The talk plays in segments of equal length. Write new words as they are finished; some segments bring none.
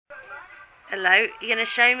Hello, you going to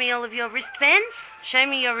show me all of your wristbands? Show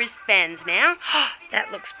me your wristbands now.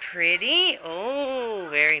 That looks pretty. Oh,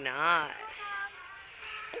 very nice.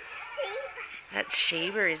 That's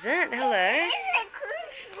Sheba, is it? Hello.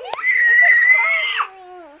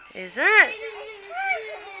 Is it?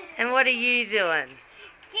 And what are you doing?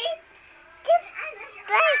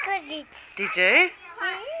 Did you?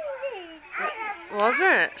 Was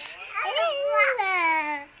it?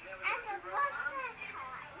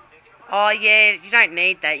 Oh yeah, you don't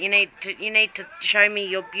need that. You need to show me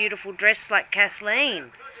your beautiful dress like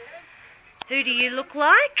Kathleen. Who do you look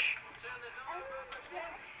like?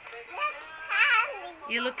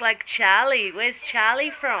 You look like Charlie. Where's Charlie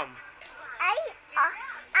from?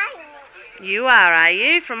 You are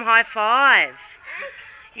you? From Hi5.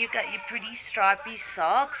 You've got your pretty stripy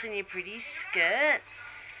socks and your pretty skirt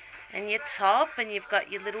and your top, and you've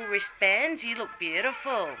got your little wristbands. You look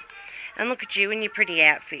beautiful. And look at you in your pretty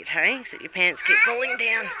outfit, hey? So your pants keep falling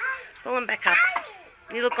down. Pull them back up.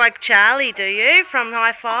 You look like Charlie, do you? From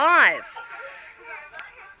Hi5.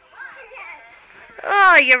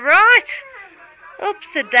 Oh, you're right.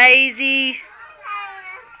 Oops-a-daisy.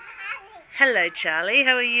 Hello, Charlie.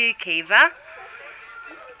 How are you, Keva?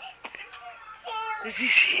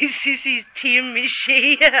 This is Tim, is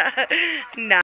she? No.